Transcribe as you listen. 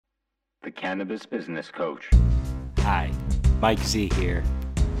the Cannabis Business Coach. Hi, Mike Z here,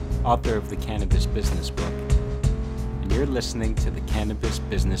 author of the Cannabis Business Book, and you're listening to the Cannabis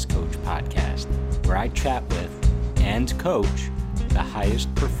Business Coach podcast, where I chat with and coach the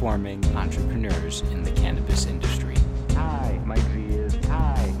highest performing entrepreneurs in the cannabis industry. Hi, Mike Z is.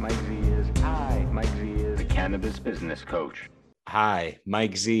 Hi, Mike Z is. Hi, Mike Z is. The Cannabis Business Coach. Hi,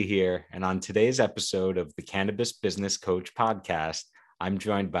 Mike Z here, and on today's episode of the Cannabis Business Coach podcast, I'm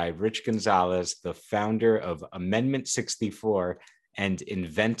joined by Rich Gonzalez, the founder of Amendment 64 and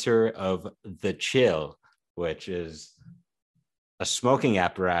inventor of The Chill, which is a smoking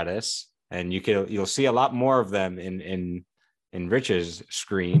apparatus, and you'll see a lot more of them in Rich's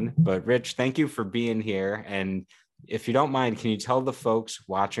screen. But Rich, thank you for being here. And if you don't mind, can you tell the folks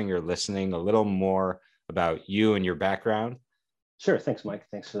watching or listening a little more about you and your background? Sure. Thanks, Mike.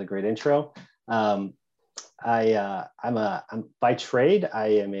 Thanks for the great intro. I'm by trade.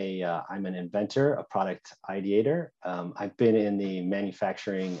 I'm an inventor, a product ideator. I've been in the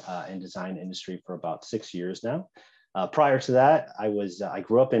manufacturing and design industry for about 6 years now. Prior to that, I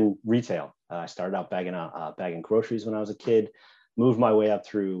grew up in retail. I started out bagging groceries when I was a kid, moved my way up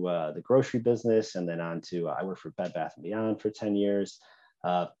through the grocery business, and then on to I worked for Bed Bath & Beyond for 10 years.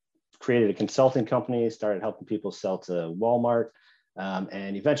 Created a consulting company, started helping people sell to Walmart.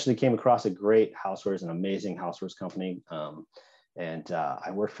 And eventually came across a great housewares, an amazing housewares company.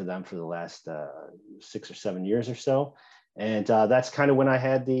 I worked for them for the last 6 or 7 years or so. And that's kind of when I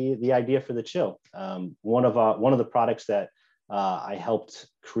had the idea for The Chill. One of the products that I helped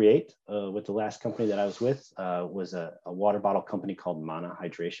create with the last company that I was with was a water bottle company called Mana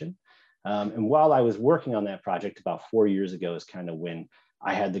Hydration. And while I was working on that project about 4 years ago is kind of when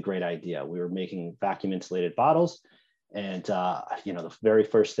I had the great idea. We were making vacuum insulated bottles. And, the very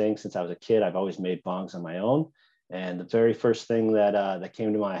first thing since I was a kid, I've always made bongs on my own. And the very first thing that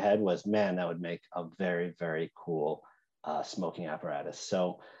came to my head was, man, that would make a very, very cool smoking apparatus.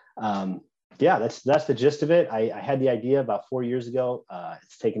 So, that's the gist of it. I had the idea about 4 years ago.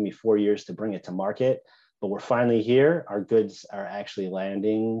 It's taken me 4 years to bring it to market, but we're finally here. Our goods are actually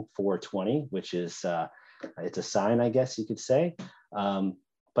landing 4/20, which is, it's a sign, I guess you could say.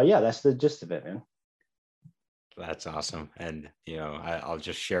 That's the gist of it, man. That's awesome. And, I'll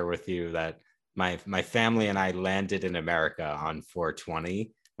just share with you that my family and I landed in America on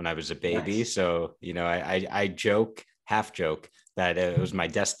 4/20 when I was a baby. Nice. So, I half joke that it was my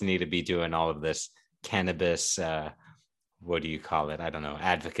destiny to be doing all of this cannabis, what do you call it? I don't know,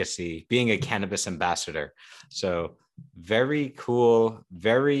 advocacy, being a cannabis ambassador. So very cool,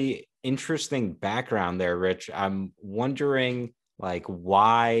 very interesting background there, Rich. I'm wondering,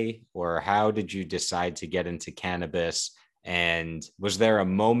 why or how did you decide to get into cannabis? And was there a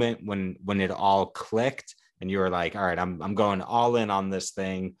moment when it all clicked and you were like, all right, I'm going all in on this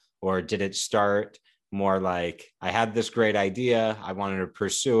thing? Or did it start more like, I had this great idea, I wanted to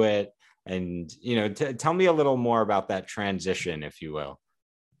pursue it? And, tell me a little more about that transition, if you will.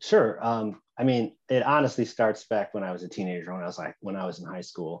 Sure. It honestly starts back when I was a teenager, when I was in high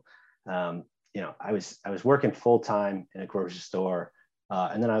school. I was working full time in a grocery store,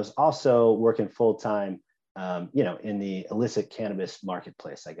 and then I was also working full time, in the illicit cannabis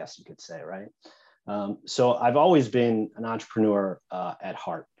marketplace, I guess you could say, right? So I've always been an entrepreneur at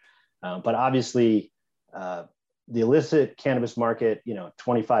heart, but obviously, the illicit cannabis market,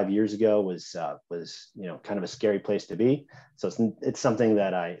 25 years ago was kind of a scary place to be. So it's something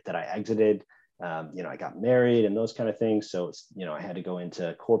that I exited. I got married and those kind of things. So it's, I had to go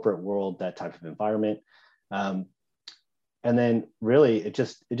into corporate world, that type of environment. And then really it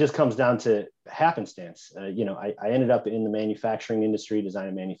just comes down to happenstance. I ended up in the manufacturing industry, design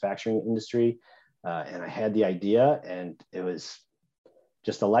and manufacturing industry. And I had the idea and it was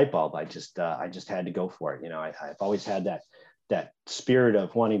just a light bulb. I just had to go for it. I've always had that spirit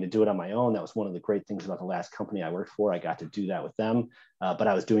of wanting to do it on my own. That was one of the great things about the last company I worked for. I got to do that with them, but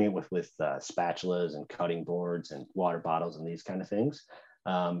I was doing it with spatulas and cutting boards and water bottles and these kind of things.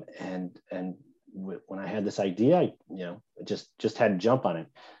 When I had this idea, I just had to jump on it.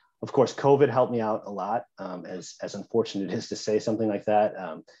 Of course, COVID helped me out a lot. As unfortunate it is to say something like that,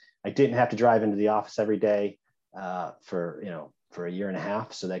 I didn't have to drive into the office every day for a year and a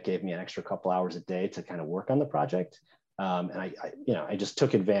half. So that gave me an extra couple hours a day to kind of work on the project. I just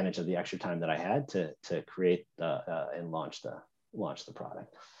took advantage of the extra time that I had to create and launch the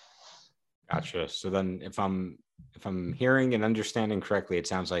product. Gotcha. So then if I'm hearing and understanding correctly, it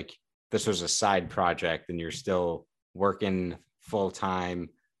sounds like this was a side project and you're still working full time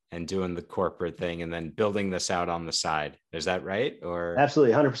and doing the corporate thing and then building this out on the side. Is that right? Or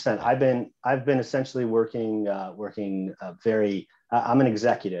absolutely, 100%. I've been essentially working very I'm an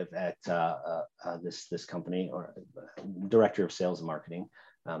executive at this company, or director of sales and marketing.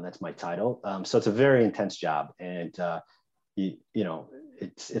 That's my title. So it's a very intense job, and you know,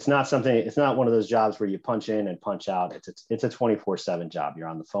 it's not something. It's not one of those jobs where you punch in and punch out. It's a 24/7 job. You're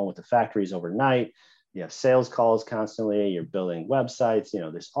on the phone with the factories overnight. You have sales calls constantly. You're building websites. You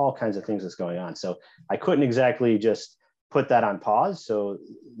know, there's all kinds of things that's going on. So I couldn't exactly just put that on pause. So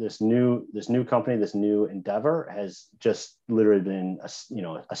this new company, this new endeavor has just literally been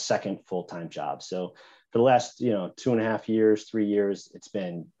a second full-time job. So for the last 2.5 years, 3 years, it's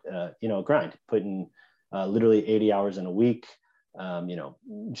been a grind, putting literally 80 hours in a week,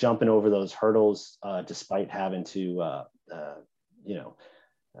 jumping over those hurdles despite having to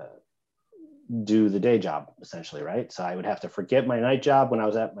do the day job essentially, right? So I would have to forget my night job when I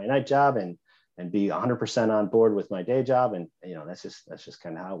was at my night job and be 100% on board with my day job. And, that's just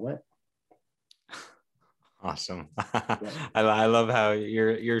kind of how it went. Awesome. Yeah. I love how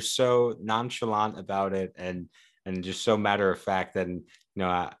you're so nonchalant about it and just so matter of fact. And,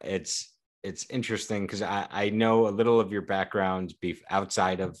 it's interesting because I know a little of your background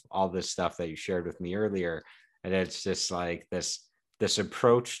outside of all this stuff that you shared with me earlier. And it's just like this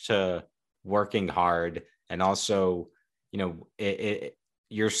approach to working hard. And also,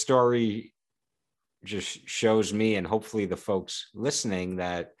 your story just shows me, and hopefully the folks listening,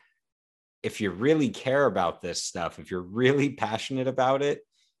 that if you really care about this stuff, if you're really passionate about it,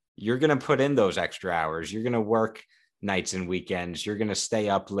 you're going to put in those extra hours. You're going to work nights and weekends. You're going to stay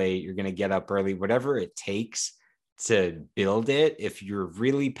up late. You're going to get up early, whatever it takes to build it. If you're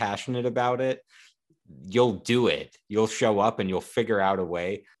really passionate about it, you'll do it. You'll show up and you'll figure out a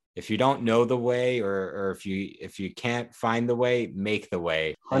way. If you don't know the way, or if you can't find the way, make the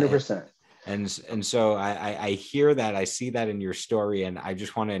way. 100%. And so I hear that, I see that in your story. And I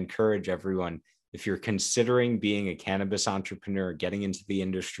just want to encourage everyone, if you're considering being a cannabis entrepreneur, getting into the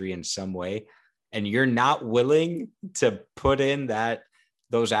industry in some way, and you're not willing to put in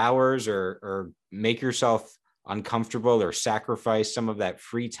those hours or make yourself uncomfortable or sacrifice some of that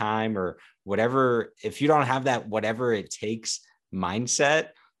free time or whatever, if you don't have that whatever it takes mindset,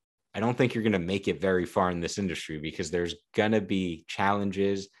 I don't think you're going to make it very far in this industry, because there's going to be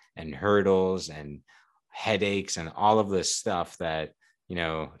challenges and hurdles and headaches and all of this stuff that,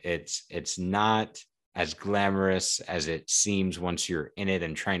 it's not as glamorous as it seems once you're in it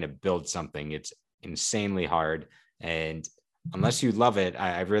and trying to build something. It's insanely hard. And unless you love it,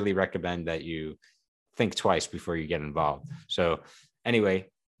 I really recommend that you think twice before you get involved. So anyway,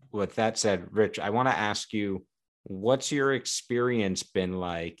 with that said, Rich, I want to ask you, what's your experience been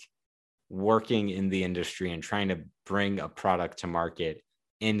like working in the industry and trying to bring a product to market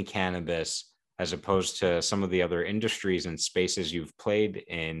in cannabis, as opposed to some of the other industries and spaces you've played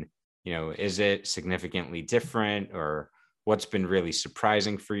in? Is it significantly different, or what's been really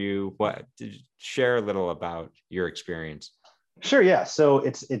surprising for you? Share a little about your experience. Sure. Yeah. So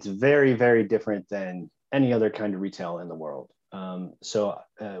it's very, very different than any other kind of retail in the world.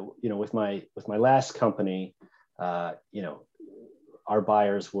 With my last company, our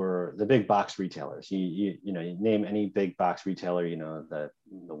buyers were the big box retailers. You name any big box retailer, the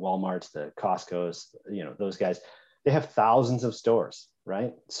Walmarts, the Costco's, those guys, they have thousands of stores,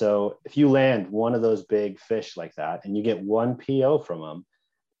 right? So if you land one of those big fish like that and you get one PO from them,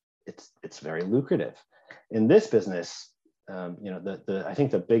 it's very lucrative. In this business, I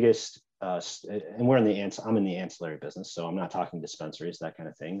think the biggest, and I'm in the ancillary business, so I'm not talking dispensaries, that kind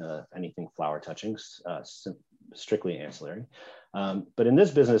of thing, anything flower touchings, strictly ancillary. But in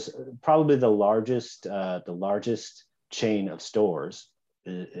this business, probably the largest chain of stores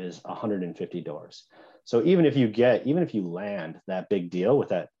is 150 doors. So even if you land that big deal with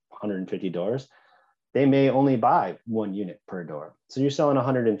that 150 doors, they may only buy one unit per door. So you're selling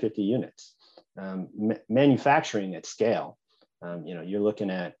 150 units. Manufacturing at scale, you're looking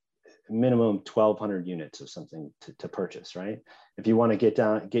at minimum 1,200 units of something to purchase, right? If you want to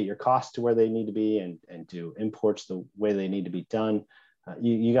get your costs to where they need to be and do imports the way they need to be done,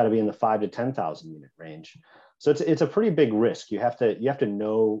 you got to be in the 5,000 to 10,000 unit range. So it's a pretty big risk. You have to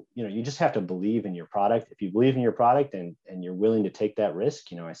know, you just have to believe in your product. If you believe in your product and you're willing to take that risk,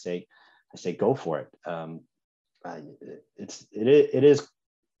 I say go for it. It is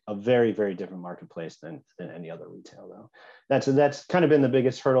a very, very different marketplace than any other retail, though. That's kind of been the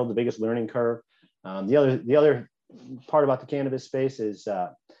biggest hurdle, the biggest learning curve. The other part about the cannabis space is,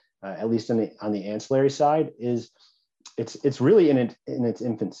 at least on the ancillary side, is it's really in its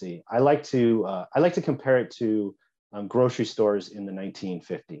infancy. I like to compare it to grocery stores in the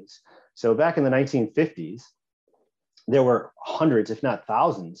 1950s. So back in the 1950s, there were hundreds, if not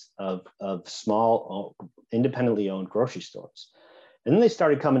thousands, of small, independently owned grocery stores. And then they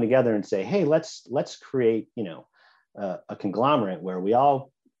started coming together and say, hey, let's create, a conglomerate where we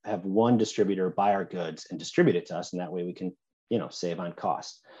all have one distributor buy our goods and distribute it to us. And that way we can, save on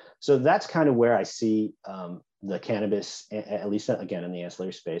cost. So that's kind of where I see the cannabis, at least again, in the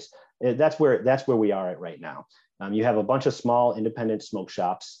ancillary space. That's where we are at right now. You have a bunch of small independent smoke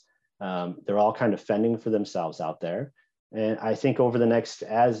shops. They're all kind of fending for themselves out there. And I think over the next,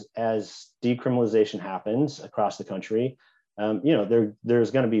 as decriminalization happens across the country,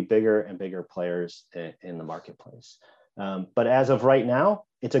 there's going to be bigger and bigger players in the marketplace. But as of right now,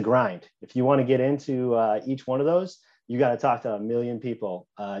 it's a grind. If you want to get into each one of those, you got to talk to a million people.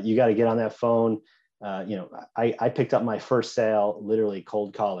 You got to get on that phone. I picked up my first sale literally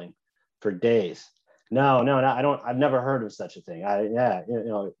cold calling for days. No, I don't. I've never heard of such a thing.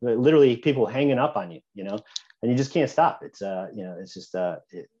 Literally people hanging up on you, and you just can't stop. It's it's just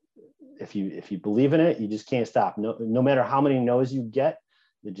if you believe in it, you just can't stop. No matter how many no's you get,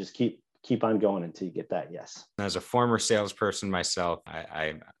 you just keep on going until you get that yes. As a former salesperson myself,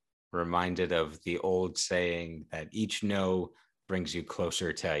 I'm reminded of the old saying that each no brings you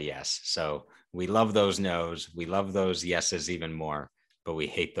closer to a yes. So we love those no's, we love those yeses even more, but we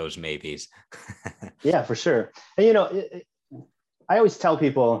hate those maybes. Yeah, for sure. And I always tell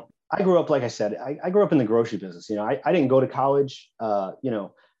people, I grew up, like I said, I grew up in the grocery business. I didn't go to college.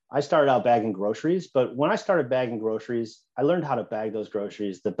 I started out bagging groceries, but when I started bagging groceries, I learned how to bag those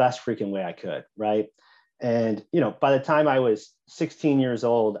groceries the best freaking way I could, right? And by the time I was 16 years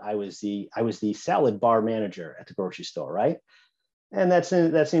old, I was the salad bar manager at the grocery store, right? And that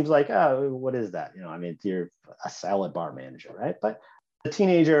seems like, oh, what is that? You're a salad bar manager, right? But a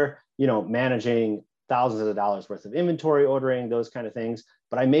teenager, managing thousands of dollars worth of inventory, ordering, those kind of things.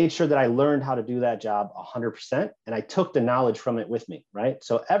 But I made sure that I learned how to do that job 100%. And I took the knowledge from it with me, right?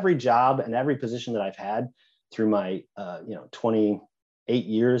 So every job and every position that I've had through my, 28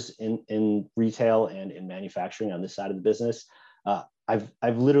 years in retail and in manufacturing on this side of the business,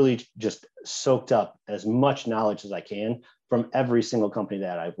 I've literally just soaked up as much knowledge as I can from every single company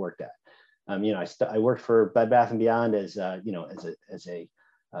that I've worked at. I worked for Bed Bath & Beyond as a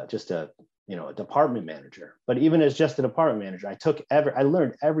department manager. But even as just a department manager, I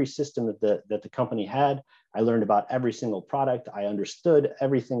learned every system that the company had. I learned about every single product. I understood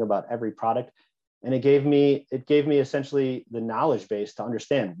everything about every product. And it gave me essentially the knowledge base to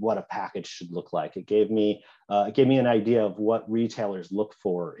understand what a package should look like. It gave me an idea of what retailers look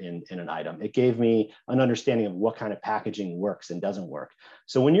for in an item. It gave me an understanding of what kind of packaging works and doesn't work.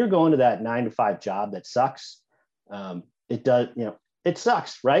 So when you're going to that 9-to-5 job that sucks, it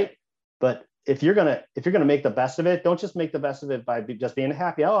sucks, right? But if you're gonna make the best of it, don't just make the best of it by just being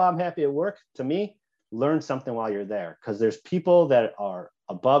happy. Oh, I'm happy at work. To me, learn something while you're there, because there's people that are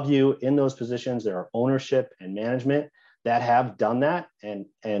above you in those positions. There are ownership and management that have done that and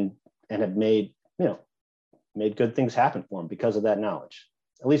have made good things happen for them because of that knowledge.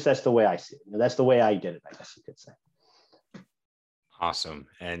 At least that's the way I see it. That's the way I did it, I guess you could say. Awesome.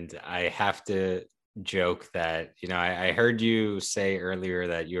 And I have to joke that, I heard you say earlier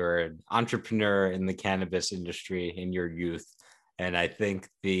that you're an entrepreneur in the cannabis industry in your youth. And I think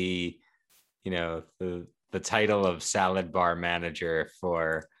the title of salad bar manager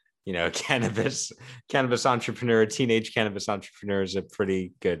for, cannabis entrepreneur, teenage cannabis entrepreneur is a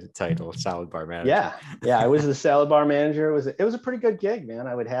pretty good title, salad bar manager. Yeah. I was the salad bar manager. It was a pretty good gig, man.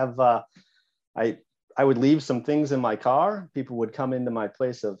 I would have, I would leave some things in my car. People would come into my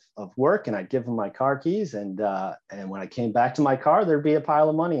place of work, and I'd give them my car keys. And when I came back to my car, there'd be a pile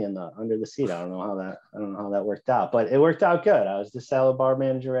of money under the seat. I don't know how that worked out, but it worked out good. I was the salad bar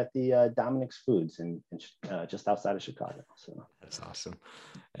manager at the Dominic's Foods in just outside of Chicago. So that's awesome.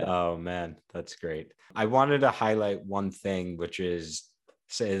 Yeah. Oh man, that's great. I wanted to highlight one thing, which is,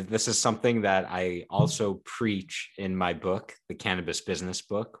 this is something that I also preach in my book, the Cannabis Business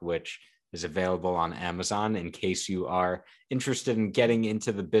Book, which is available on Amazon in case you are interested in getting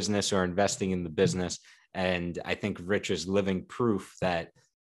into the business or investing in the business. And I think Rich is living proof that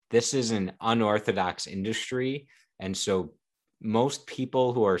this is an unorthodox industry. And so most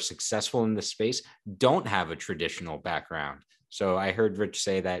people who are successful in this space don't have a traditional background. So I heard Rich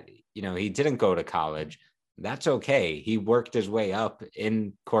say that, he didn't go to college. That's okay. He worked his way up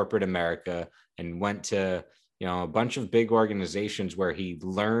in corporate America and went to, a bunch of big organizations where he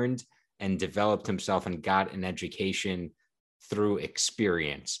learned and developed himself and got an education through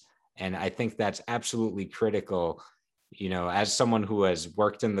experience. And I think that's absolutely critical. As someone who has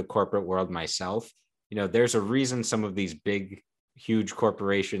worked in the corporate world myself, there's a reason some of these big, huge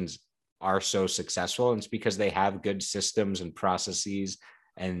corporations are so successful. And it's because they have good systems and processes,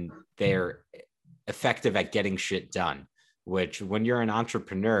 and they're effective at getting shit done. which when you're an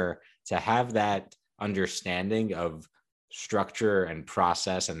entrepreneur, to have that understanding of structure and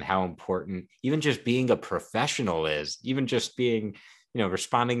process and how important even just being a professional is, even just being,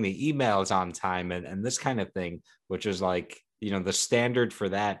 responding to emails on time and this kind of thing, which is like, the standard for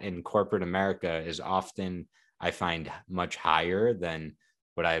that in corporate America is often, I find, much higher than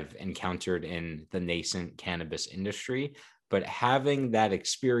what I've encountered in the nascent cannabis industry. But having that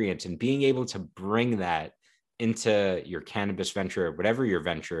experience and being able to bring that into your cannabis venture, whatever your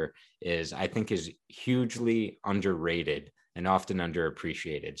venture is, I think is hugely underrated and often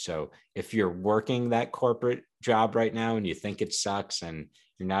underappreciated. So if you're working that corporate job right now and you think it sucks and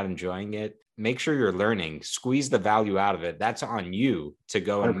you're not enjoying it, make sure you're learning, squeeze the value out of it. That's on you to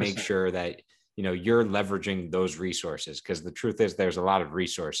go and 100%. make sure that, you're leveraging those resources, because the truth is there's a lot of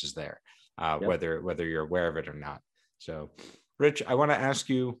resources there, Yep. whether you're aware of it or not. So Rich, I want to ask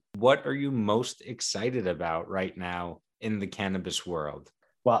you, what are you most excited about right now in the cannabis world?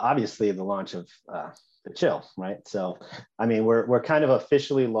 Well, obviously the launch of the chill, right? So, I mean, we're kind of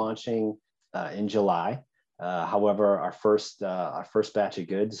officially launching in July. However, our first batch of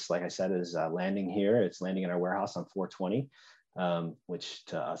goods, like I said, is landing here. It's landing in our warehouse on 420, which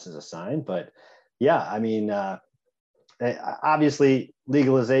to us is a sign. But yeah, I mean, obviously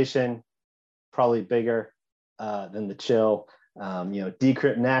legalization probably bigger than the chill.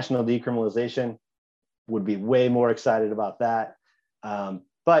 National decriminalization, would be way more excited about that.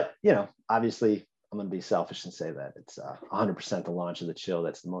 But obviously I'm going to be selfish and say that it's 100% the launch of the chill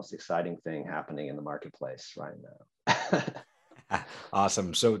that's the most exciting thing happening in the marketplace right now.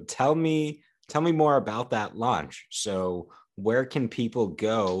 Awesome. So tell me more about that launch. So where can people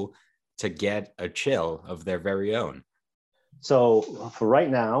go to get a chill of their very own? So for right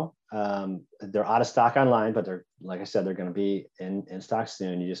now, they're out of stock online, but they're, like I said, they're going to be in stock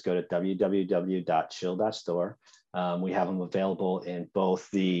soon. You just go to www.chill.store. We have them available in both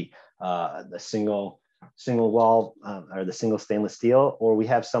the single wall or the single stainless steel, or we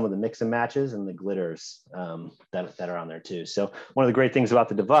have some of the mix and matches and the glitters that are on there too. So one of the great things about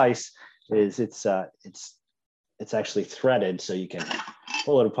the device is it's actually threaded, so you can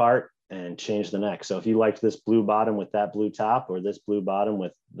pull it apart and change the neck. So if you liked this blue bottom with that blue top, or this blue bottom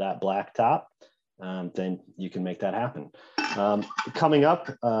with that black top, then you can make that happen. Coming up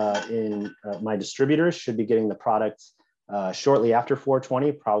in my distributors should be getting the product shortly after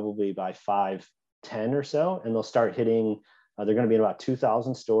 420, probably by 5:10 or so, and they'll start hitting. They're going to be in about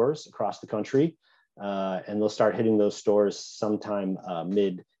 2,000 stores across the country, and they'll start hitting those stores sometime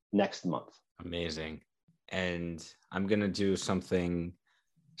mid next month. Amazing. And I'm going to do something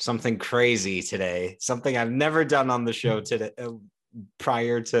crazy today, something I've never done on the show today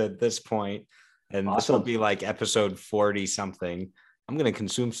prior to this point. And awesome. This will be like episode 40 something. I'm going to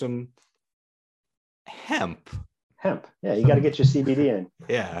consume some hemp. Yeah, you got to get your CBD in.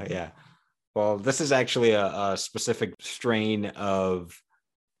 Yeah. Well, this is actually a specific strain of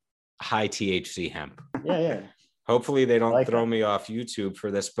high THC hemp. Yeah. Hopefully they don't throw me off YouTube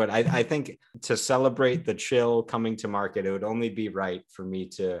for this, but I think to celebrate the chill coming to market, it would only be right for me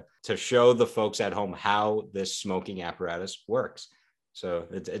to show the folks at home how this smoking apparatus works. So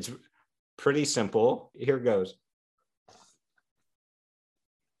it's pretty simple. Here goes.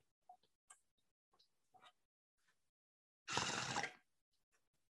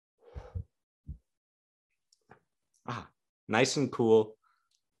 Nice and cool,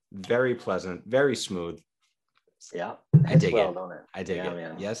 very pleasant, very smooth. Yeah, I dig it. Don't it? I dig it.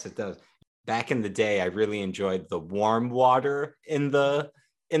 Man. Yes, it does. Back in the day, I really enjoyed the warm water in the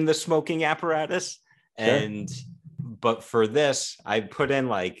smoking apparatus. Sure. But for this, I put in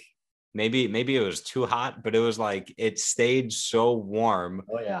like maybe it was too hot, but it was like it stayed so warm.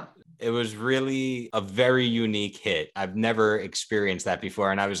 Oh yeah. It was really a very unique hit. I've never experienced that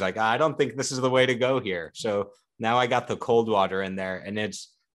before. And I was like, I don't think this is the way to go here. So now I got the cold water in there, and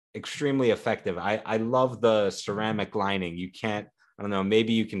it's extremely effective. I love the ceramic lining. You can't, I don't know,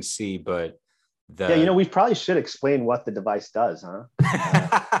 maybe you can see, but we probably should explain what the device does, huh?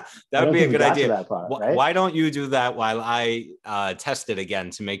 That would be a good idea. Right? Why don't you do that while I test it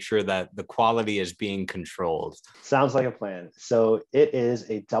again to make sure that the quality is being controlled? Sounds like a plan. So it is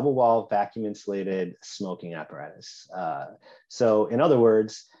a double wall vacuum insulated smoking apparatus. So in other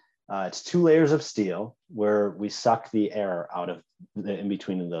words, it's 2 layers of steel where we suck the air out of in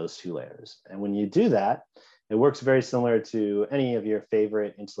between those 2 layers. And when you do that, it works very similar to any of your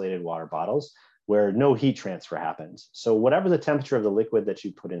favorite insulated water bottles where no heat transfer happens. So whatever the temperature of the liquid that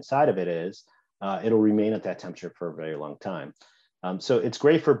you put inside of it is, it'll remain at that temperature for a very long time. So it's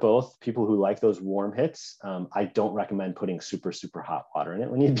great for both people who like those warm hits. I don't recommend putting super, super hot water in it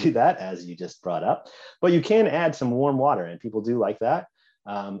when you do that, as you just brought up, but you can add some warm water and people do like that.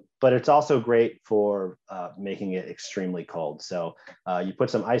 But it's also great for making it extremely cold. So you put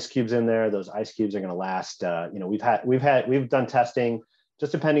some ice cubes in there. Those ice cubes are going to last. We've done testing.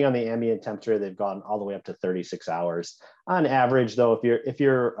 Just depending on the ambient temperature, they've gone all the way up to 36 hours on average. Though, if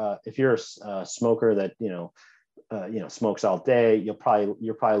you're a smoker that smokes all day, you're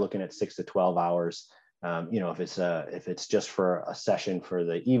probably looking at 6 to 12 hours. If it's just for a session for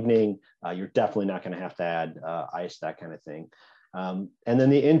the evening, you're definitely not going to have to add ice, that kind of thing. And then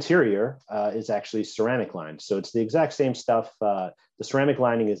the interior is actually ceramic lined. So it's the exact same stuff. The ceramic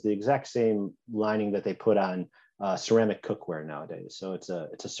lining is the exact same lining that they put on ceramic cookware nowadays. So it's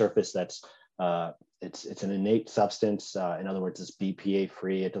a surface that's it's an innate substance. In other words, it's BPA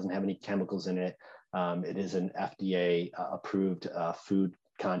free. It doesn't have any chemicals in it. It is an FDA approved food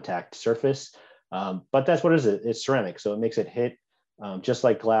contact surface. But that's what it is. It's ceramic. So it makes it hit just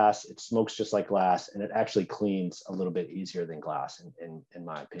like glass. It smokes just like glass, and it actually cleans a little bit easier than glass, in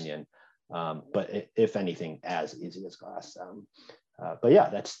my opinion. But if anything, as easy as glass. But yeah,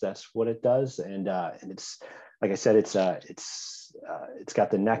 that's what it does, and it's, like I said, it's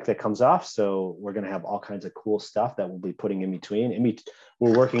got the neck that comes off. So we're going to have all kinds of cool stuff that we'll be putting in between.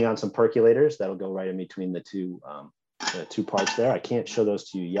 We're working on some percolators that'll go right in between the two parts there. I can't show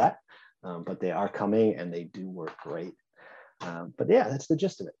those to you yet, but they are coming and they do work great. But yeah, that's the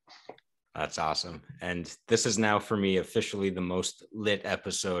gist of it. That's awesome. And this is now for me officially the most lit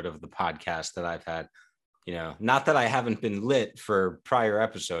episode of the podcast that I've had. Not that I haven't been lit for prior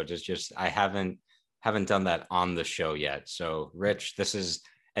episodes. It's just I haven't done that on the show yet. So Rich, this is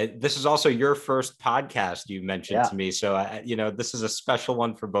also your first podcast you mentioned to me. So this is a special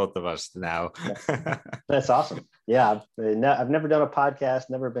one for both of us now. That's awesome. Yeah. I've never done a podcast,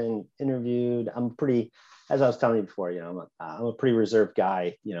 never been interviewed. I'm pretty, as I was telling you before, I'm a pretty reserved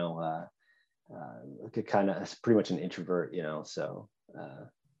guy, kind of pretty much an introvert, so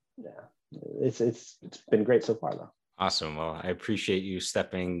yeah, it's been great so far though. Awesome. Well, I appreciate you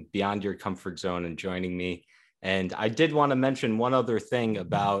stepping beyond your comfort zone and joining me. And I did want to mention one other thing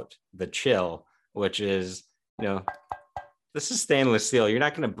about the chill, which is, this is stainless steel. You're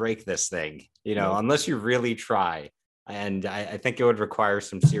not going to break this thing, unless you really try. And I think it would require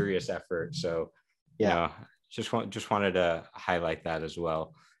some serious effort. So, just wanted to highlight that as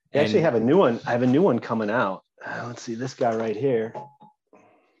well. I actually have a new one. I have a new one coming out. Let's see, this guy right here.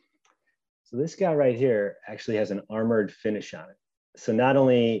 So this guy right here actually has an armored finish on it. So not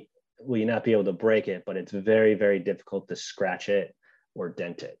only will you not be able to break it, but it's very, very difficult to scratch it or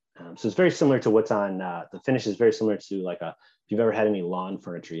dent it. So it's very similar to what's on, the finish is very similar to if you've ever had any lawn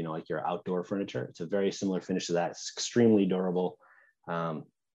furniture, like your outdoor furniture, it's a very similar finish to that. It's extremely durable.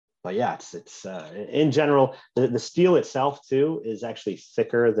 But yeah, it's in general, the steel itself too is actually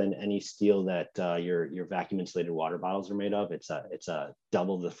thicker than any steel that your vacuum insulated water bottles are made of. It's a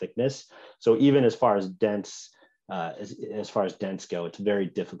double the thickness. So even as far as dents go, it's very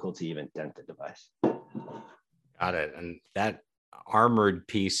difficult to even dent the device. Got it. And that armored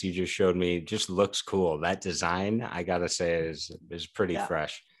piece you just showed me just looks cool. That design, I gotta say, is pretty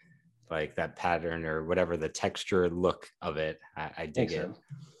fresh. Like that pattern or whatever the texture look of it, I dig it.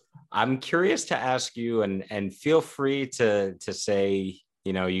 I'm curious to ask you, and feel free to say,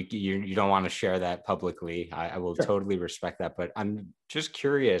 you don't want to share that publicly. I will totally respect that. But I'm just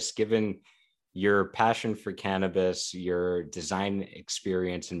curious, given your passion for cannabis, your design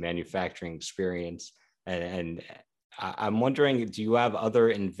experience and manufacturing experience, and I'm wondering, do you have other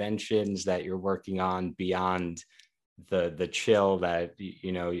inventions that you're working on beyond the chill that,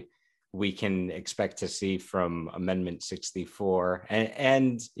 we can expect to see from Amendment 64?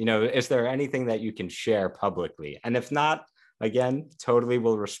 And is there anything that you can share publicly? And if not, again, totally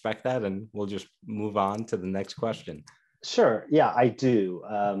will respect that, and we'll just move on to the next question. Sure. Yeah, I do.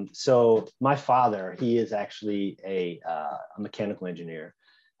 So my father, he is actually a mechanical engineer.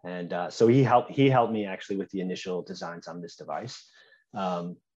 And so he helped me actually with the initial designs on this device.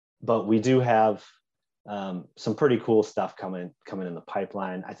 But we do have some pretty cool stuff coming in the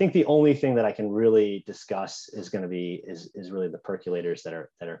pipeline. I think the only thing that I can really discuss is going to be really the percolators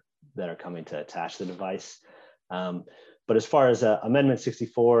that are coming to attach the device. But as far as Amendment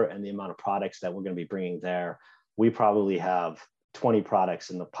 64 and the amount of products that we're going to be bringing there, we probably have 20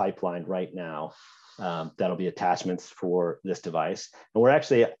 products in the pipeline right now that'll be attachments for this device. And we're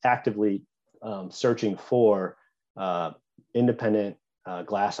actually actively searching for independent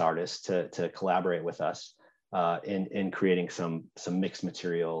glass artists to collaborate with us in creating some mixed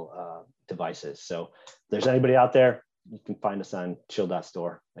material devices. So if there's anybody out there, you can find us on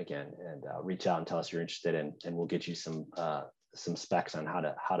chill.store again, and reach out and tell us you're interested, and we'll get you some specs on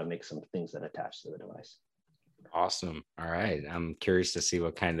how to make some things that attach to the device. Awesome. All right. I'm curious to see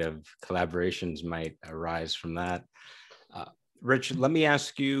what kind of collaborations might arise from that. Rich, let me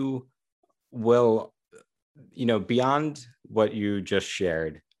ask you, Will, beyond what you just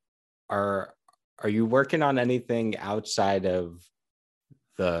shared, are you working on anything outside of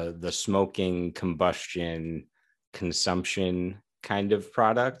the smoking, combustion, consumption kind of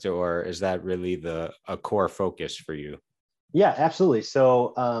product, or is that really a core focus for you? Yeah, absolutely.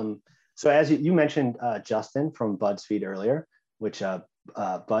 So as you mentioned, Justin from BuzzFeed earlier, which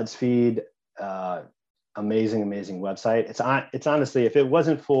BuzzFeed, amazing website. It's honestly, if it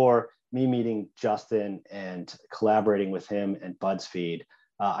wasn't for me meeting Justin and collaborating with him and BuzzFeed,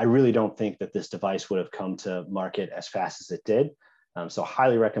 I really don't think that this device would have come to market as fast as it did. So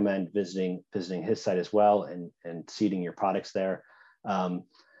highly recommend visiting his site as well, and seeding your products there.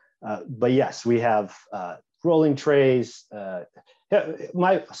 But yes, we have rolling trays.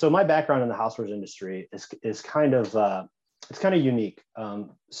 My background in the housewares industry is kind of it's kind of unique.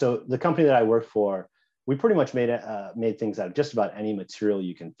 So the company that I work for, we pretty much made things out of just about any material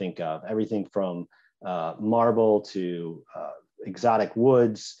you can think of. Everything from marble to exotic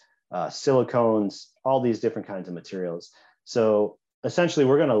woods, silicones, all these different kinds of materials. So essentially,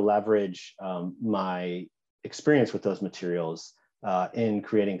 we're going to leverage my experience with those materials in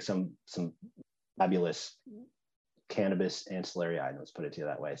creating some fabulous cannabis ancillary items, put it to you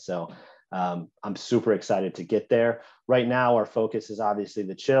that way. So I'm super excited to get there. Right now, our focus is obviously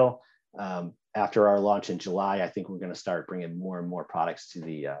the chill. After our launch in July, I think we're going to start bringing more and more products to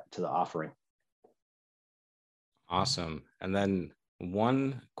the offering. Awesome. And then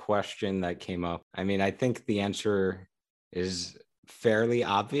one question that came up, I mean, I think the answer is fairly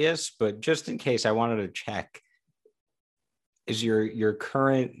obvious, but just in case, I wanted to check, is your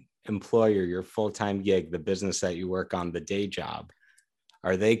current employer, your full-time gig, the business that you work on, the day job,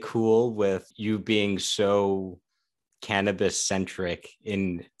 are they cool with you being so cannabis centric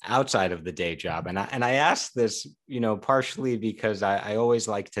in outside of the day job? And I ask this, partially because I always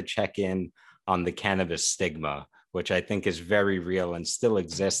like to check in on the cannabis stigma, which I think is very real and still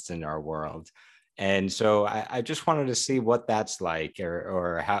exists in our world. And so I just wanted to see what that's like,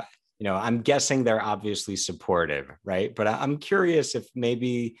 or how, I'm guessing they're obviously supportive, right? But I'm curious if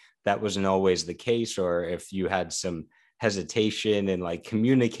maybe that wasn't always the case, or if you had some hesitation in like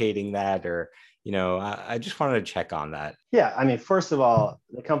communicating that, or, I just wanted to check on that. Yeah, I mean, first of all,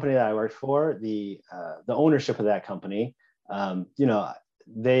 the company that I work for, the ownership of that company,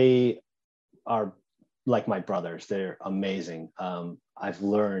 they are like my brothers. They're amazing. I've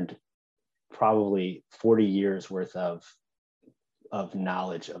learned probably 40 years worth of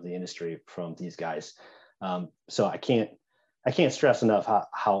knowledge of the industry from these guys. So I can't stress enough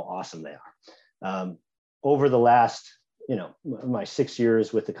how awesome they are. Over the last, my 6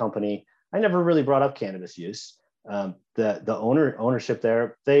 years with the company, I never really brought up cannabis use. The ownership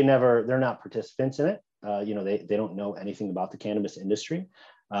there, they're not participants in it. They don't know anything about the cannabis industry,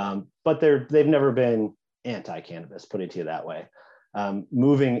 but they've never been anti-cannabis, put it to you that way.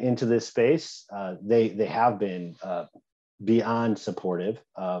 Moving into this space, they have been beyond supportive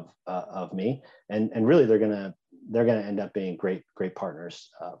of me, and really they're gonna end up being great partners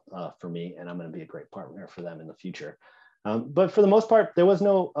for me, and I'm gonna be a great partner for them in the future. But for the most part, there was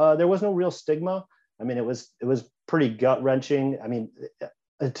no real stigma. I mean, it was pretty gut wrenching. I mean,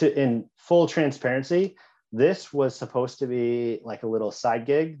 in full transparency, this was supposed to be like a little side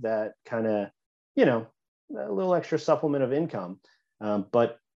gig that kind of, a little extra supplement of income.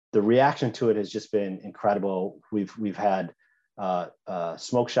 But the reaction to it has just been incredible. We've had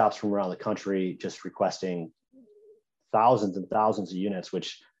smoke shops from around the country just requesting thousands and thousands of units,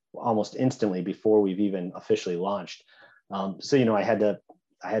 which almost instantly before we've even officially launched. So I had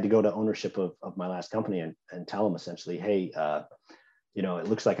to go to ownership of my last company and tell them essentially, hey, it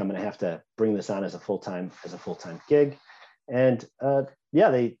looks like I'm going to have to bring this on as a full-time gig. And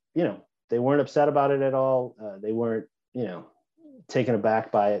they weren't upset about it at all. They weren't taken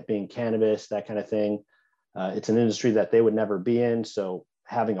aback by it being cannabis, that kind of thing. It's an industry that they would never be in. So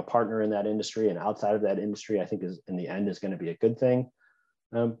having a partner in that industry and outside of that industry, I think is in the end is going to be a good thing.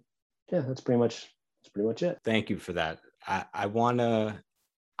 That's pretty much it. Thank you for that. I want to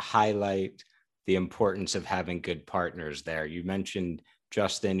highlight the importance of having good partners there. You mentioned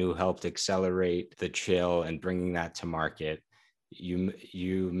Justin, who helped accelerate the chill and bringing that to market.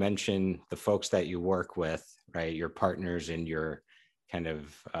 You mentioned the folks that you work with, right? Your partners in your kind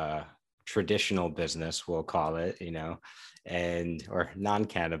of traditional business, we'll call it, and or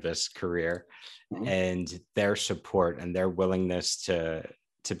non-cannabis career, and their support and their willingness to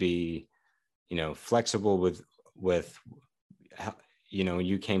be, flexible with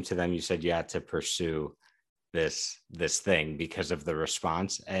you came to them, you said you had to pursue this thing because of the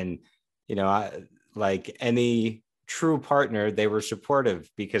response. And like any true partner, they were supportive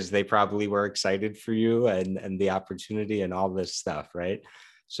because they probably were excited for you and the opportunity and all this stuff, right?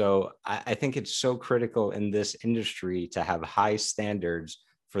 So I think it's so critical in this industry to have high standards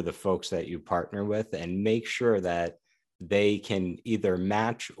for the folks that you partner with, and make sure that they can either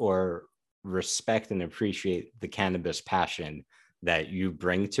match or respect and appreciate the cannabis passion that you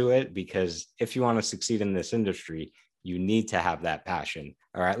bring to it. Because if you want to succeed in this industry, you need to have that passion,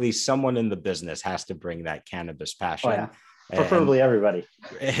 or at least someone in the business has to bring that cannabis passion. Oh, yeah. Preferably everybody.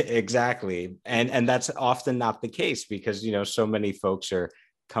 Exactly. And that's often not the case, because, so many folks are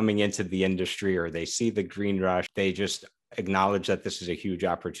coming into the industry, or they see the green rush. They just acknowledge that this is a huge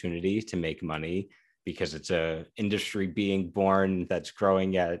opportunity to make money, because it's a industry being born that's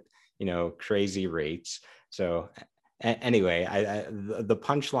growing at, crazy rates. So anyway, the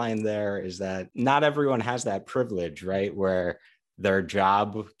punchline there is that not everyone has that privilege, right? Where their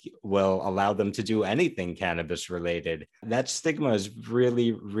job will allow them to do anything cannabis related. That stigma is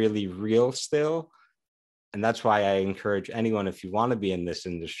really, really real still. And that's why I encourage anyone, if you want to be in this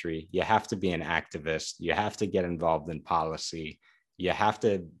industry, you have to be an activist. You have to get involved in policy. You have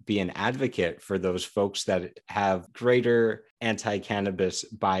to be an advocate for those folks that have greater anti-cannabis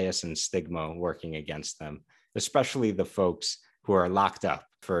bias and stigma working against them, especially the folks who are locked up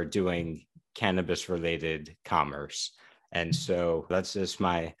for doing cannabis related commerce. And so that's just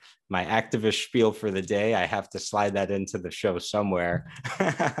my activist spiel for the day. I have to slide that into the show somewhere.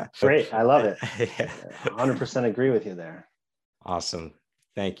 Great. I love it. Yeah. 100% agree with you there. Awesome.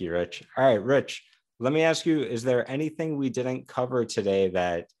 Thank you, Rich. All right, Rich, let me ask you, is there anything we didn't cover today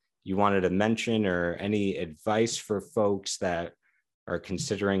that you wanted to mention, or any advice for folks that are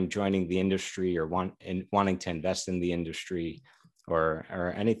considering joining the industry, or wanting to invest in the industry,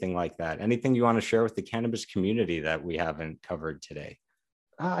 or anything like that? Anything you want to share with the cannabis community that we haven't covered today?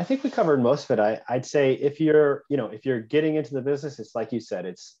 I think we covered most of it. I'd say if you're getting into the business, it's like you said,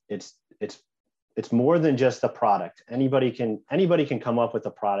 it's more than just a product. Anybody can come up with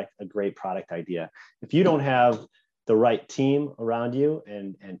a great product idea. If you don't have the right team around you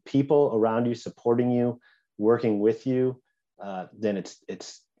and people around you supporting you, working with you, then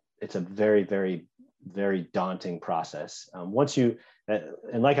it's a very, very, very daunting process. Once you,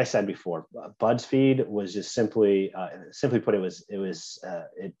 and like I said before, BuzzFeed was just simply put,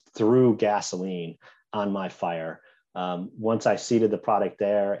 it threw gasoline on my fire. Once I seeded the product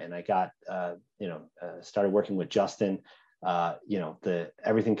there and I got, started working with Justin,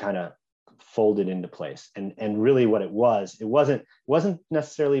 everything kind of folded into place. And really what it wasn't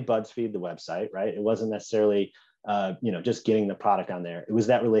necessarily BuzzFeed, the website, right? It wasn't necessarily, just getting the product on there. It was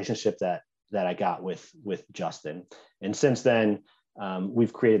that relationship that I got with Justin. And since then,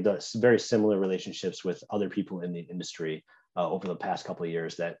 we've created those very similar relationships with other people in the industry over the past couple of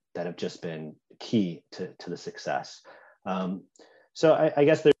years that have just been key to the success. So I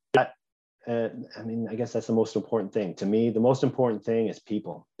guess there's that. I guess that's the most important thing to me. The most important thing is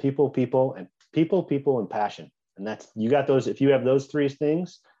people, and passion. And that's, you got those. If you have those three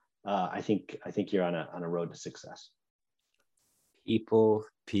things, I think you're on a road to success. People,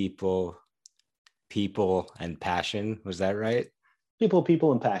 and passion. Was that right?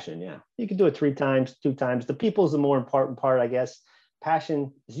 People, and passion. Yeah. You can do it 3 times, 2 times. The people is the more important part, I guess.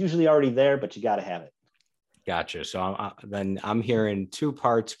 Passion is usually already there, but you got to have it. Gotcha. So then I'm hearing 2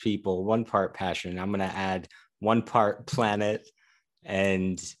 parts people, 1 part passion. I'm going to add 1 part planet.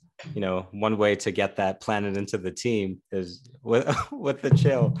 And, one way to get that planet into the team is with the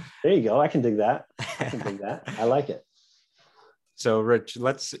chill. There you go. I can dig that. I like it. So Rich,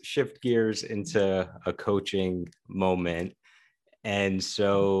 let's shift gears into a coaching moment. And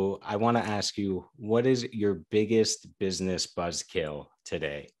so I want to ask you, what is your biggest business buzzkill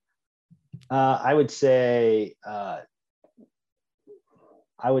today? I would say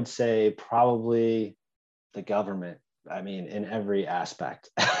probably the government. I mean, in every aspect.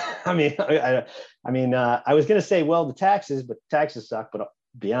 I was going to say, well, the taxes, but taxes suck. But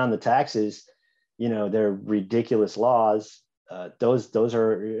beyond the taxes, they're ridiculous laws. Those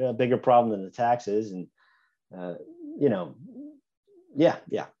are a bigger problem than the taxes. And,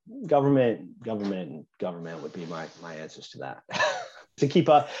 government would be my answers to that. to keep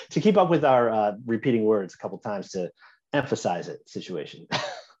up with our repeating words a couple of times to emphasize it situation.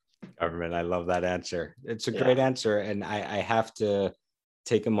 Government. I love that answer. It's a great answer. And I have to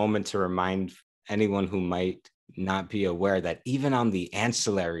take a moment to remind anyone who might not be aware that even on the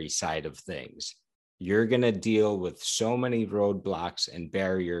ancillary side of things, you're going to deal with so many roadblocks and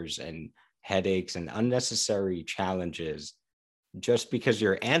barriers and headaches and unnecessary challenges just because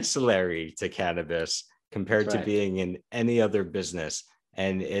you're ancillary to cannabis compared to being in any other business.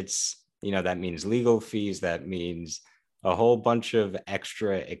 And it's, that means legal fees, that means a whole bunch of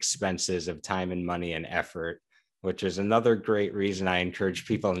extra expenses of time and money and effort, which is another great reason I encourage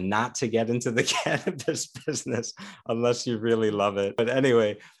people not to get into the cannabis business unless you really love it. But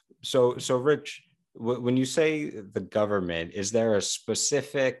anyway, so Rich, when you say the government, is there a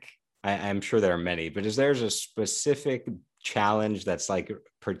specific, I'm sure there are many, but is there a specific challenge that's like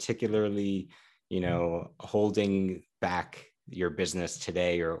particularly, holding back your business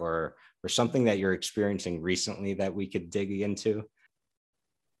today, or something that you're experiencing recently that we could dig into?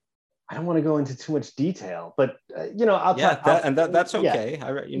 I don't want to go into too much detail, but that's okay.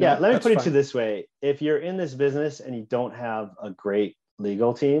 Let me put it to you this way: if you're in this business and you don't have a great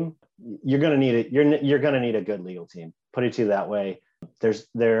legal team, you're going to need it. You're going to need a good legal team. Put it to you that way.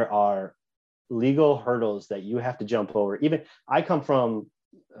 There are legal hurdles that you have to jump over. Even I come from,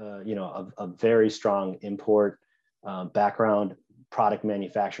 a very strong import background, product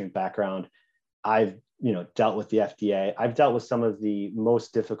manufacturing background. I've dealt with the FDA. I've dealt with some of the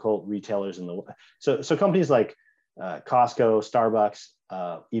most difficult retailers in the world. So companies like Costco,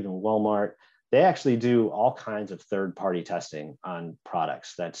 Starbucks, even Walmart, they actually do all kinds of third-party testing on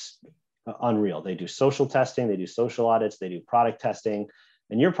products. That's unreal. They do social testing, they do social audits, they do product testing,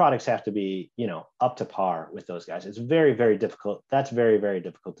 and your products have to be, up to par with those guys. It's very, very difficult. That's very, very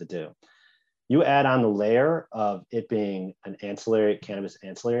difficult to do. You add on the layer of it being an cannabis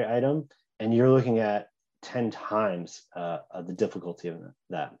ancillary item, and you're looking at 10 times the difficulty of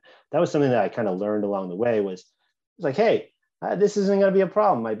that. That was something that I kind of learned along the way. Was like, hey, this isn't going to be a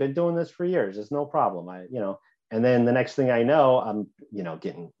problem. I've been doing this for years. It's no problem. And then the next thing I know, I'm,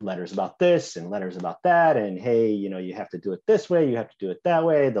 getting letters about this and letters about that. And hey, you have to do it this way. You have to do it that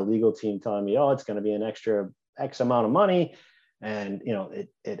way. The legal team telling me, oh, it's going to be an extra X amount of money. And,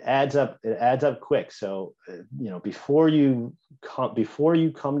 it adds up. It adds up quick. So, before you come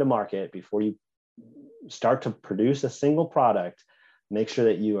to market, before you start to produce a single product, make sure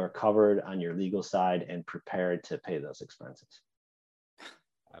that you are covered on your legal side and prepared to pay those expenses.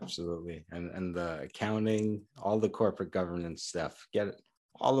 Absolutely. And the accounting, all the corporate governance stuff, get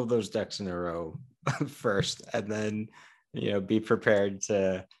all of those ducks in a row first, and then, be prepared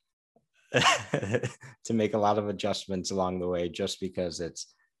to to make a lot of adjustments along the way, just because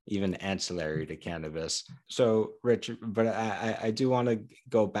it's even ancillary to cannabis. So Rich, but I do want to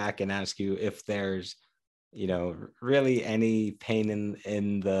go back and ask you if there's, really any pain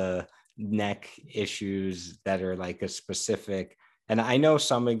in the neck issues that are like a specific. And I know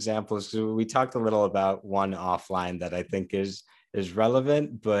some examples. We talked a little about one offline that I think is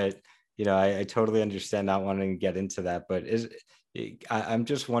relevant, but I totally understand not wanting to get into that. But I'm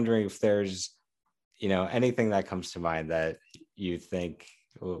just wondering if there's anything that comes to mind that you think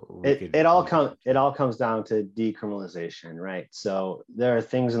it all comes down to decriminalization, right? So there are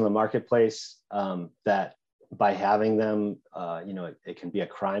things in the marketplace that by having them, it can be a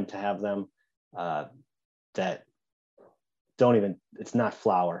crime to have them that it's not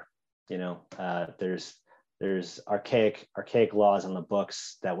flower. There's archaic laws on the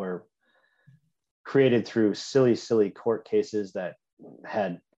books that were created through silly court cases that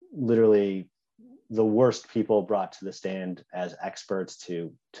had literally the worst people brought to the stand as experts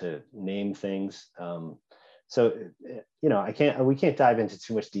to name things. So we can't dive into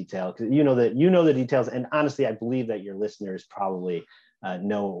too much detail, because the details, and honestly, I believe that your listeners probably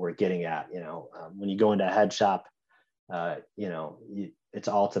know what we're getting at. When you go into a head shop, it's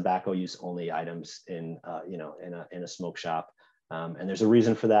all tobacco use only items in a smoke shop, and there's a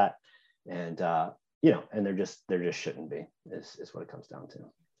reason for that, and and there just shouldn't be, is what it comes down to.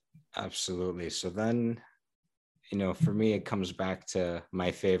 Absolutely. So then, for me, it comes back to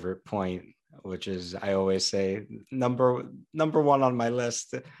my favorite point, which is, I always say, number one on my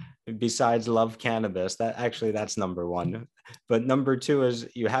list, besides love cannabis. That's number one. But number two is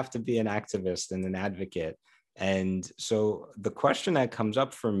you have to be an activist and an advocate. And so the question that comes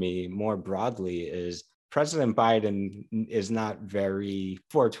up for me more broadly is, President Biden is not very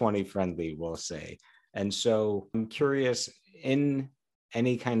 420 friendly, we'll say. And so I'm curious, in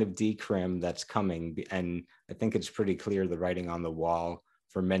any kind of decrim that's coming, and I think it's pretty clear the writing on the wall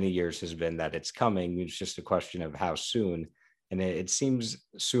for many years has been that it's coming. It's just a question of how soon. And it seems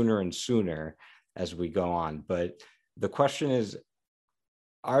sooner and sooner as we go on. But the question is,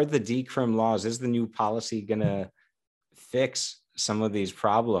 are the decrim laws, is the new policy going to fix some of these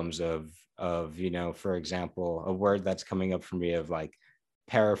problems of, for example, a word that's coming up for me of like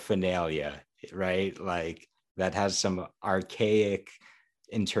paraphernalia, right? Like that has some archaic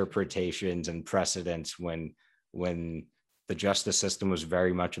interpretations and precedents when the justice system was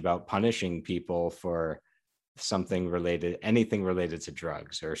very much about punishing people for anything related to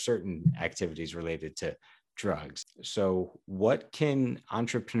drugs or certain activities related to drugs. So what can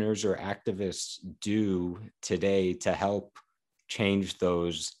entrepreneurs or activists do today to help change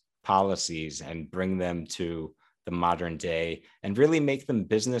those policies and bring them to the modern day and really make them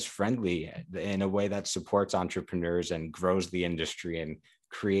business friendly in a way that supports entrepreneurs and grows the industry and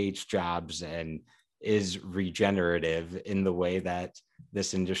creates jobs and is regenerative in the way that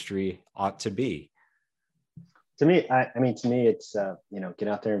this industry ought to be? To me, to me, it's get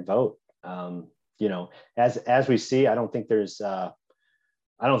out there and vote. As we see, I don't think there's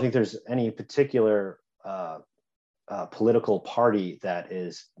any particular political party that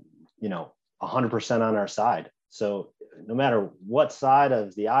is 100% on our side. So no matter what side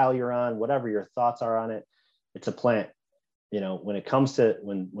of the aisle you're on, whatever your thoughts are on it, it's a plant. When it comes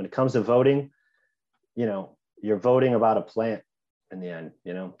to voting, you're voting about a plant in the end.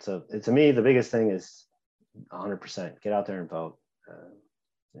 So to me, the biggest thing is 100% get out there and vote.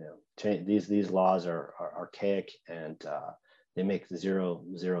 Change these laws are archaic and they make zero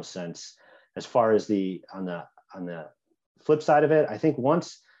sense. As far as on the flip side of it, I think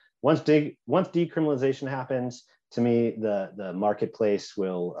once decriminalization happens, to me the marketplace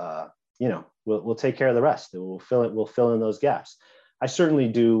will take care of the rest. We'll fill in those gaps. I certainly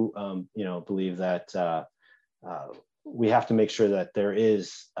do believe that we have to make sure that there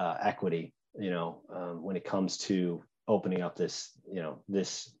is equity when it comes to opening up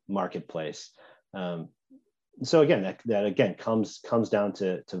this marketplace. So again, that again comes down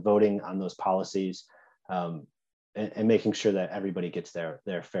to voting on those policies and making sure that everybody gets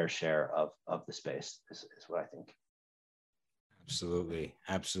their fair share of the space is what I think.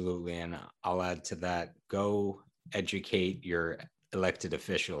 Absolutely. And I'll add to that, go educate your elected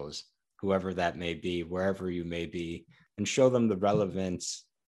officials, whoever that may be, wherever you may be, and show them the relevance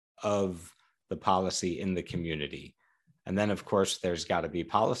of the policy in the community. And then, of course, there's got to be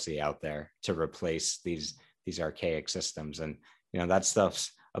policy out there to replace these archaic systems. And, that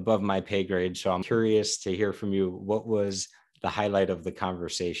stuff's above my pay grade. So I'm curious to hear from you. What was the highlight of the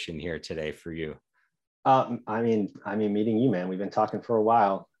conversation here today for you? Meeting you, man. We've been talking for a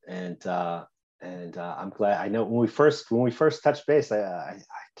while, and I'm glad. I know when we first touched base, I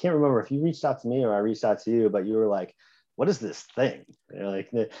can't remember if you reached out to me or I reached out to you, but you were like, what is this thing? You're like,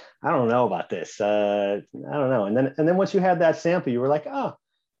 I don't know about this. I don't know. And then once you had that sample, you were like, oh,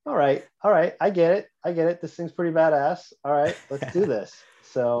 all right. I get it. This thing's pretty badass. All right, let's do this.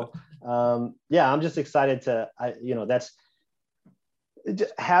 So I'm just excited that's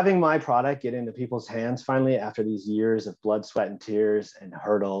having my product get into people's hands finally after these years of blood, sweat, and tears and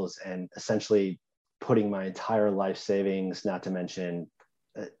hurdles, and essentially putting my entire life savings, not to mention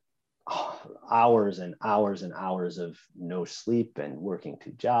hours and hours and hours of no sleep and working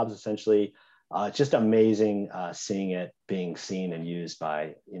 2 jobs, essentially. It's just amazing seeing it being seen and used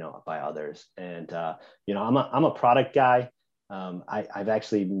by others. And I'm a product guy. I've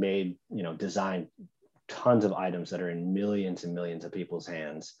actually made designed tons of items that are in millions and millions of people's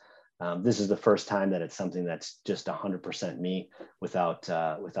hands. This is the first time that it's something that's just 100% me without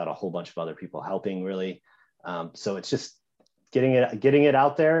a whole bunch of other people helping, really. So it's just getting it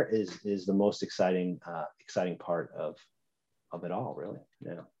out there is the most exciting part of it all, really.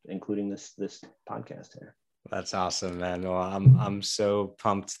 Including this podcast here. That's awesome, man. Well, I'm so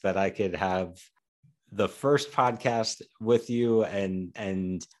pumped that I could have the first podcast with you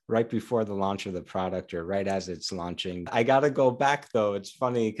and right before the launch of the product or right as it's launching. I got to go back though. It's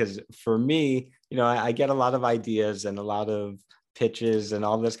funny because for me, I get a lot of ideas and a lot of pitches and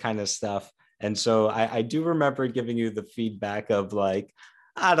all this kind of stuff. And so I do remember giving you the feedback of like,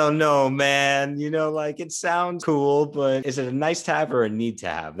 I don't know, man, like it sounds cool, but is it a nice to have or a need to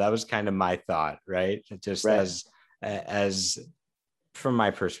have? That was kind of my thought, right? Just right. as from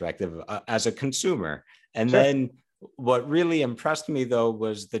my perspective as a consumer. And sure. Then what really impressed me though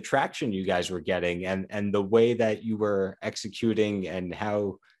was the traction you guys were getting and the way that you were executing and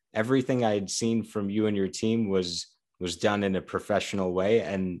how everything I had seen from you and your team was done in a professional way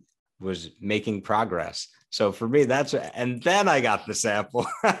and was making progress. So for me, and then I got the sample.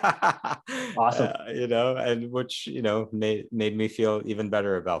 Awesome. And which, made me feel even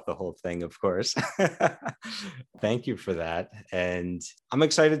better about the whole thing, of course. Thank you for that. And I'm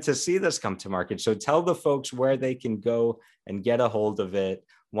excited to see this come to market. So tell the folks where they can go and get a hold of it,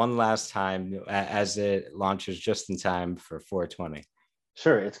 one last time as it launches just in time for 420?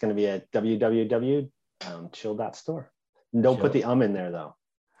 Sure. It's going to be at www.chill.store. Don't put the in there though.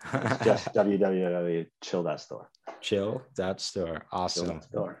 It's just www.chill.store. Chill.store. Awesome.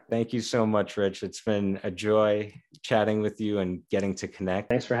 Chill.store. Thank you so much, Rich. It's been a joy chatting with you and getting to connect.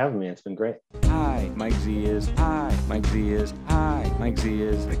 Thanks for having me. It's been great. Hi, Mike Z is. Hi, Mike Z is. Hi, Mike Z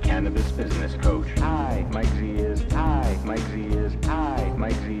is the cannabis business coach. Hi, Mike Z is. Hi, Mike Z is. Hi,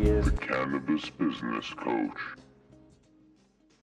 Mike Z is the cannabis business coach.